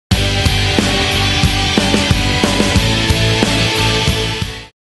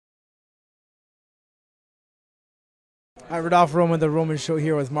Rodolfo Roman, the Roman Show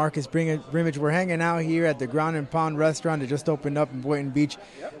here with Marcus Brimage. We're hanging out here at the Ground and Pound restaurant that just opened up in Boynton Beach.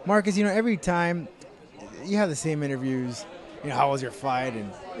 Yep. Marcus, every time you have the same interviews, how was your fight?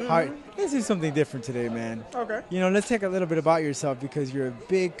 And let's do something different today, man. Okay. Let's take a little bit about yourself because you're a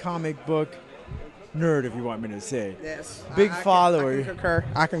big comic book nerd, if you want me to say. Yes. Big follower.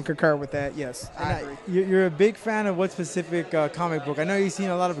 I can concur with that, yes. I agree. You're a big fan of what specific comic book? I know you've seen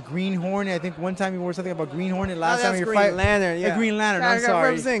a lot of Green Hornet. I think one time you wore something about Green Hornet. Last time you were fighting. Green Lantern, yeah. Green Lantern, I'm sorry. I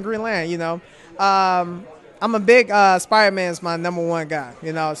represent Green Lantern, I'm a big Spider-Man's my number one guy.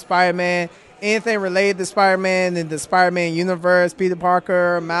 Spider-Man, anything related to Spider-Man and the Spider-Man universe, Peter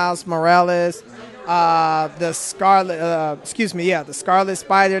Parker, Miles Morales, the Scarlet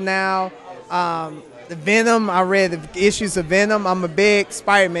Spider now. The Venom, I read the issues of Venom. I'm a big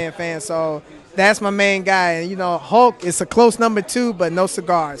Spider-Man fan, so that's my main guy. And, Hulk is a close number 2, but no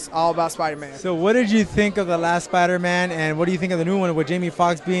cigars. All about Spider-Man. So what did you think of the last Spider-Man, and what do you think of the new one with Jamie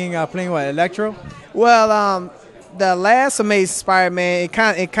Foxx being playing what, Electro? Well, the last Amazing Spider-Man,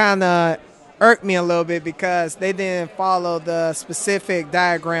 it kind of irked me a little bit because they didn't follow the specific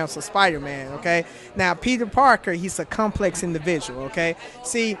diagrams of Spider-Man, okay? Now, Peter Parker, he's a complex individual, okay?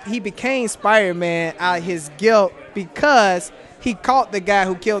 See, he became Spider-Man out of his guilt because he caught the guy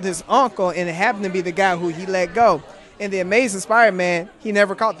who killed his uncle, and it happened to be the guy who he let go. In the Amazing Spider-Man, he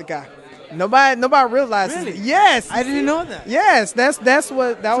never caught the guy. Nobody realizes. Really? Yes. I didn't know that. Yes, that's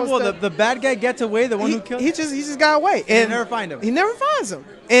what that was. Well, the bad guy gets away, the one who killed him? He just got away. And never find him. He never finds him.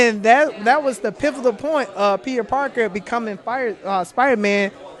 And that was the pivotal point of Peter Parker becoming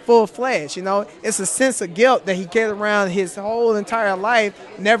Spider-Man full-fledged. It's a sense of guilt that he carried around his whole entire life,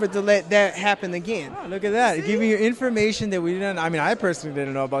 never to let that happen again. Oh, look at that. It gave you information that we didn't, I personally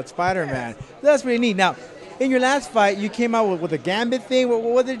didn't know about Spider-Man. That's pretty neat. Now, in your last fight, you came out with a Gambit thing.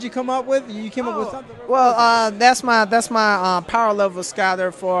 What did you come up with? You came up with something. Well, that's my power level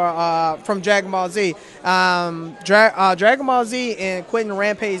scatter from Dragon Ball Z. Dragon Ball Z and Quentin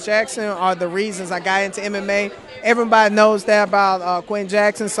Rampage Jackson are the reasons I got into MMA. Everybody knows that about Quentin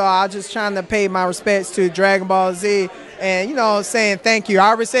Jackson, so I was just trying to pay my respects to Dragon Ball Z and saying thank you. I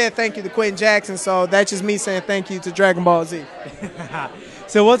already said thank you to Quentin Jackson, so that's just me saying thank you to Dragon Ball Z.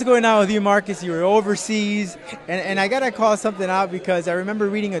 So what's going on with you, Marcus? You were overseas, and I got to call something out because I remember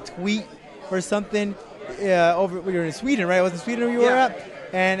reading a tweet or something we were in Sweden, right? It was in Sweden where you were at?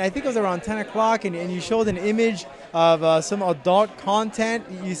 And I think it was around 10 o'clock, and you showed an image of some adult content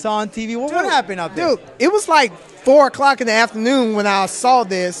you saw on TV. What happened out there? Dude, it was like 4 o'clock in the afternoon when I saw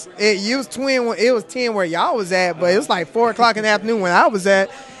this. It was 10 where y'all was at, but it was like 4 o'clock in the afternoon when I was at.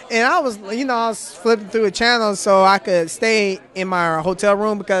 And I was flipping through a channel so I could stay in my hotel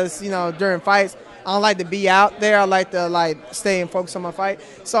room because, during fights, I don't like to be out there. I like to stay and focus on my fight.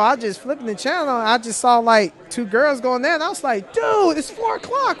 So I just flipping the channel. I just saw 2 girls going there, and I was like, dude, it's 4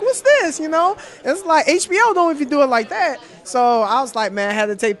 o'clock. What's this? It's like HBO don't even do it like that. So I was like, man, I had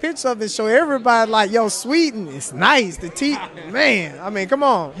to take pictures of it and show everybody yo, Sweden, it's nice. The tea, man. Come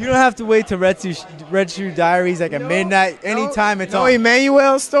on. You don't have to wait to Red Shoe Diaries at midnight. Anytime it's on. No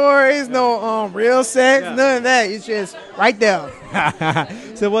Emmanuel stories, no real sex, none of that. It's just right there.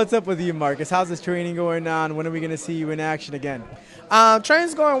 So what's up with you, Marcus? How's this training going on? When are we going to see you in action again?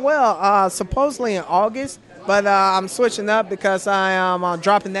 Training's going well. Supposedly in August, but I'm switching up because I am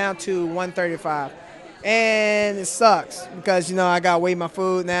dropping down to 135. And it sucks because, I got to weigh my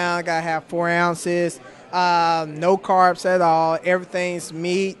food now. I got to have 4 ounces, no carbs at all. Everything's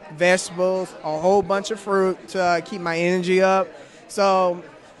meat, vegetables, a whole bunch of fruit to keep my energy up. So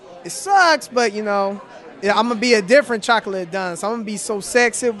it sucks, but, I'm going to be a different Chocolate Dunn. So I'm going to be so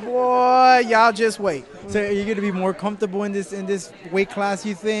sexy, boy. Y'all just wait. So are you going to be more comfortable in this weight class,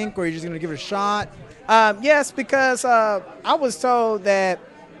 you think, or are you just going to give it a shot? Yes, because I was told that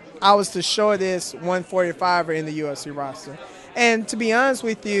I was the shortest 145er in the UFC roster. And to be honest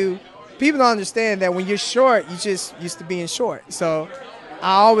with you, people don't understand that when you're short, you just used to being short. So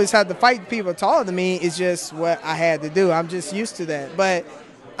I always had to fight people taller than me. It's just what I had to do. I'm just used to that. But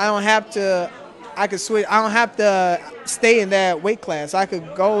I don't have to switch. I don't have to stay in that weight class. I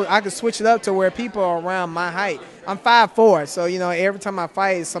could switch it up to where people are around my height. I'm 5'4", so every time I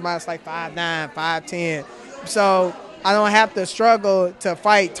fight, somebody's like 5'9", 5'10". So I don't have to struggle to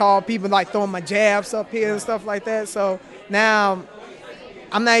fight tall people throwing my jabs up here and stuff like that. So now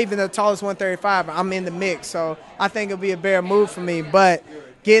I'm not even the tallest 135. I'm in the mix. So I think it'll be a better move for me. But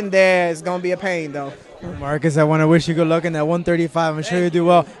getting there is going to be a pain, though. Marcus, I want to wish you good luck in that 135. I'm sure you'll do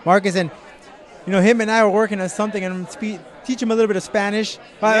well. Marcus, and him and I are working on something, and teach him a little bit of Spanish.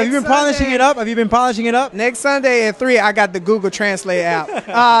 Have you been polishing it up? Next Sunday at 3, I got the Google Translate app.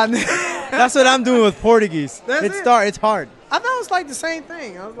 That's what I'm doing with Portuguese. It's hard. I thought it was like the same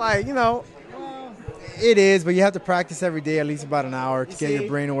thing. I was like, you know. It is, but you have to practice every day, at least about an hour, to get your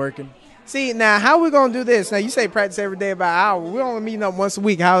brain working. See, now, how we going to do this? Now, you say practice every day about an hour. We're only meeting up once a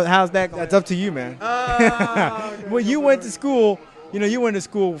week. How's that going? That's up to you, man. Okay. When you went to school, you went to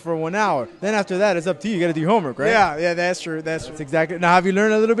school for 1 hour. Then after that, it's up to you. You got to do your homework, right? Yeah, that's true. That's exactly. Now, have you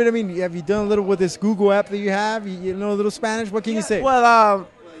learned a little bit? I mean, have you done a little with this Google app that you have? You know a little Spanish? What can you say? Well,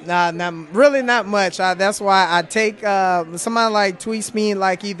 really not much. That's why I take somebody like tweets me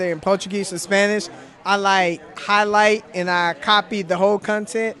like either in Portuguese or Spanish. I like highlight and I copy the whole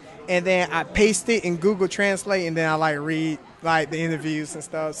content and then I paste it in Google Translate and then I like read like the interviews and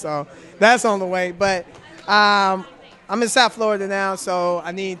stuff. So that's on the way. But I'm in South Florida now, so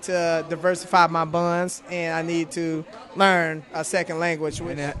I need to diversify my buns and I need to learn a second language.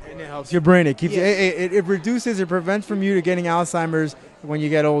 And it helps your brain. It keeps it reduces, it prevents from you to getting Alzheimer's when you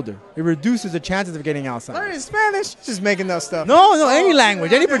get older. It reduces the chances of getting Alzheimer's. Learning Spanish? Just making up stuff. No, any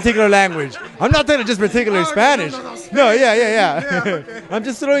language, any particular language. I'm not saying just particular Spanish. No, yeah. Okay. I'm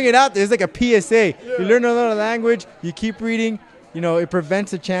just throwing it out there. It's like a PSA. Yeah. You learn another language, you keep reading. It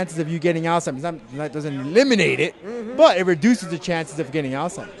prevents the chances of you getting Alzheimer's. That doesn't eliminate it, but it reduces the chances of getting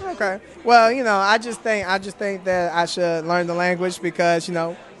Alzheimer's. Okay. Well, I just think that I should learn the language because,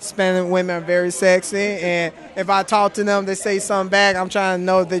 Spanish women are very sexy, and if I talk to them, they say something back. I'm trying to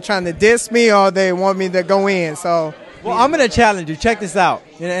know if they're trying to diss me or they want me to go in. So, well, I'm gonna challenge you. Check this out,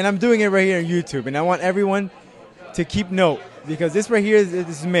 and I'm doing it right here on YouTube, and I want everyone to keep note because this right here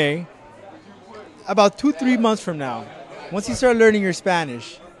this is May. About 2-3 months from now, once you start learning your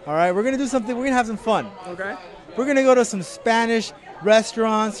Spanish, all right, we're gonna do something. We're gonna have some fun. Okay. We're gonna go to some Spanish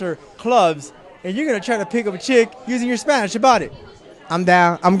restaurants or clubs, and you're gonna try to pick up a chick using your Spanish about it. I'm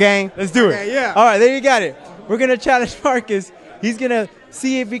down. I'm game. Let's do it. Okay, yeah. All right, there you got it. We're going to challenge Marcus. He's going to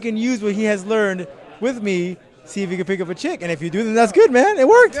see if he can use what he has learned with me, see if he can pick up a chick. And if you do, then that's good, man. It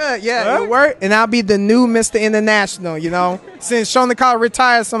worked. Good, yeah, right? It worked. And I'll be the new Mr. International, Since Sean Nicole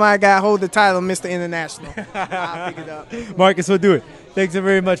retired, somebody got to hold the title of Mr. International. I'll pick it up. Marcus, we'll do it. Thanks so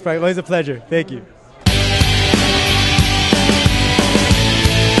very much, Frank. Always a pleasure. Thank you.